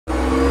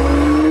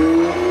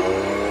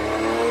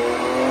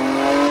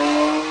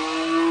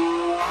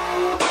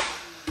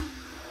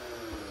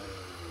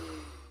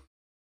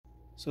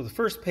So the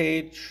first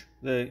page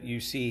that you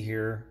see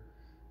here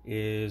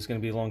is going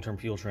to be long-term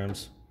fuel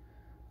trims.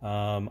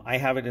 I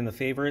have it in the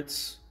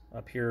favorites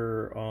up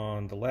here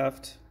on the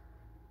left,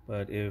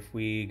 but if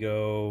we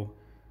go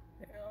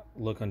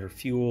look under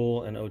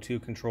fuel and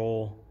O2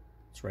 control,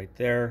 it's right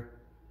there.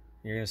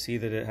 You're going to see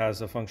that it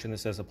has a function that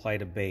says apply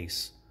to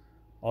base.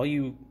 All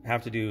you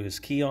have to do is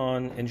key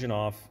on, engine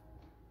off,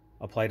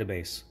 apply to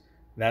base.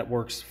 That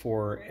works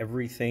for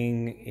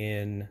everything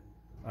in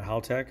a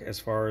Haltech as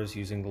far as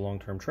using the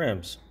long-term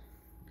trims.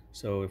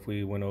 So if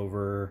we went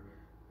over,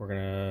 we're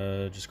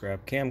gonna just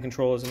grab cam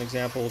control as an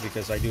example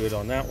because I do it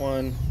on that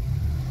one.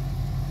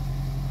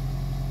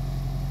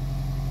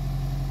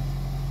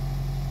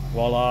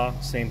 Voila,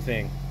 same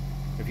thing.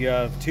 If you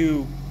have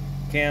two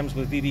cams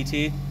with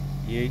VVT,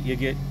 you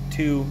get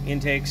two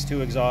intakes,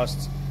 two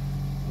exhausts,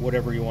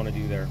 whatever you want to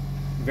do there.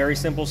 Very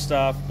simple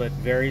stuff, but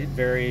very,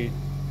 very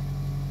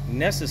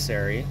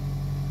necessary,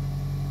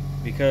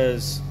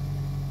 because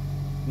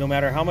no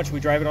matter how much we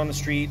drive it on the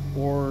street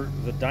or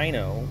the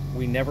dyno,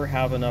 we never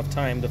have enough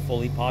time to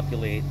fully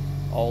populate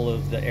all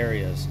of the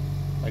areas.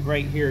 Like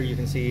right here, you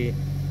can see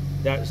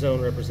that zone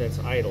represents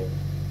idle,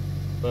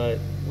 but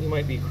we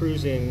might be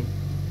cruising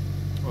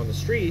on the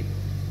street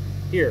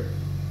here.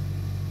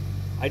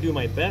 I do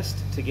my best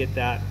to get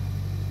that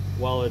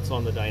while it's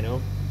on the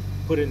dyno,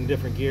 put it in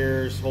different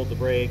gears, hold the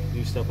brake,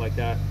 do stuff like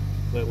that.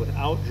 But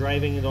without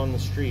driving it on the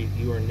street,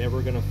 you are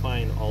never going to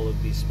find all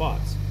of these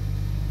spots.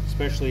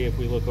 Especially if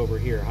we look over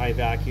here, high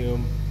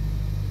vacuum,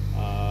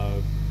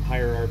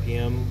 higher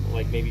RPM,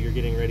 like maybe you're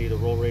getting ready to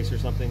roll race or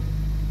something.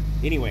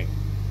 Anyway,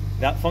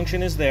 that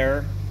function is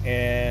there,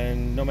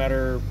 and no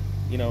matter,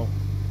 you know,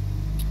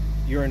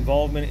 your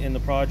involvement in the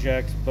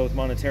project, both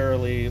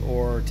monetarily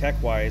or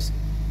tech-wise,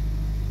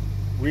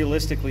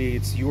 realistically,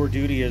 it's your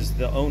duty as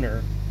the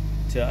owner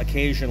to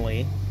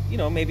occasionally, you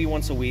know, maybe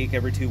once a week,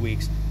 every 2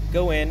 weeks,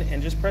 go in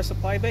and just press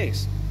apply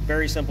base.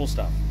 Very simple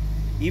stuff.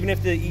 Even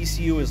if the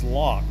ECU is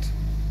locked,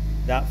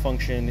 that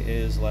function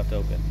is left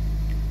open.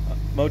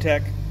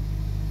 Motec,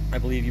 I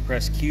believe you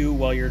press Q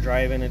while you're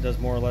driving. It does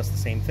more or less the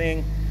same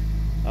thing.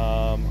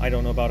 I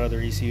don't know about other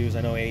ECUs.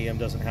 I know AEM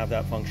doesn't have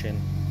that function.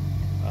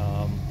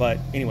 But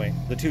anyway,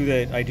 the two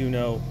that I do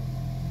know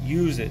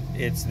use it.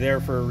 It's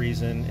there for a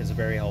reason. It's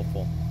very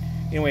helpful.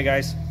 Anyway,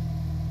 guys,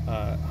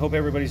 hope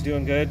everybody's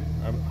doing good.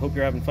 I hope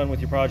you're having fun with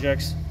your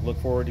projects. Look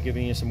forward to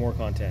giving you some more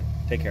content.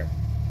 Take care.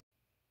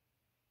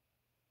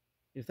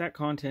 If that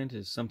content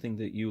is something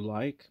that you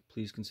like,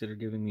 please consider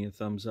giving me a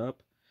thumbs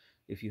up.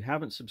 If you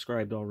haven't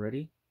subscribed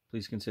already,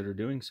 please consider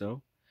doing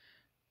so.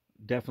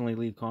 Definitely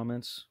leave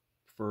comments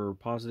for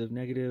positive,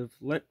 negative.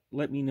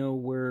 Let me know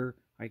where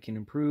I can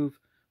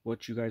improve,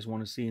 what you guys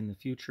want to see in the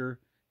future.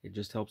 It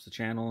just helps the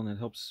channel, and it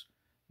helps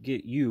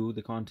get you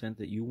the content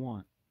that you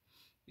want.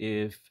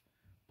 If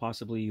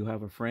possibly you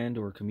have a friend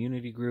or a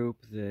community group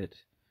that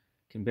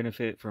can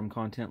benefit from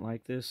content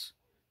like this,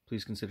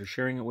 please consider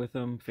sharing it with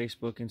them,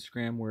 Facebook,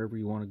 Instagram, wherever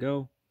you want to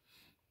go.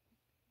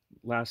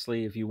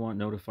 Lastly, if you want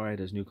notified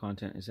as new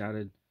content is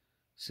added,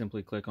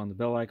 simply click on the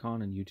bell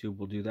icon and YouTube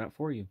will do that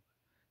for you.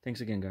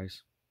 Thanks again,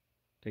 guys.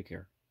 Take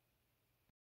care.